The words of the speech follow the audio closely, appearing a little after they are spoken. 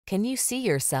Can you see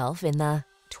yourself in the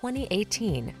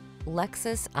 2018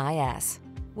 Lexus IS?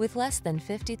 With less than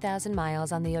 50,000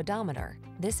 miles on the odometer,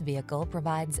 this vehicle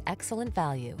provides excellent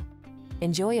value.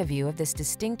 Enjoy a view of this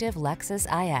distinctive Lexus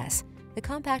IS, the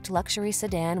compact luxury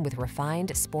sedan with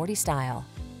refined, sporty style.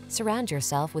 Surround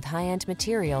yourself with high-end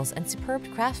materials and superb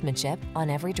craftsmanship on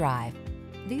every drive.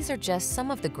 These are just some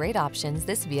of the great options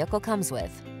this vehicle comes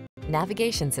with: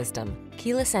 navigation system,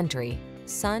 keyless entry,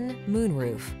 sun,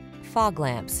 moonroof, fog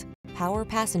lamps, power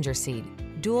passenger seat,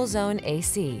 dual zone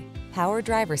AC, power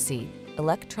driver seat,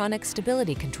 electronic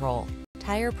stability control,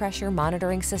 tire pressure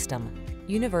monitoring system,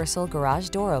 universal garage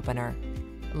door opener.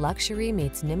 Luxury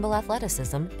meets nimble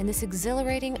athleticism in this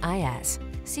exhilarating IS.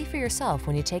 See for yourself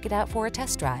when you take it out for a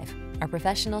test drive. Our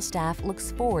professional staff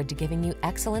looks forward to giving you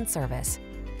excellent service.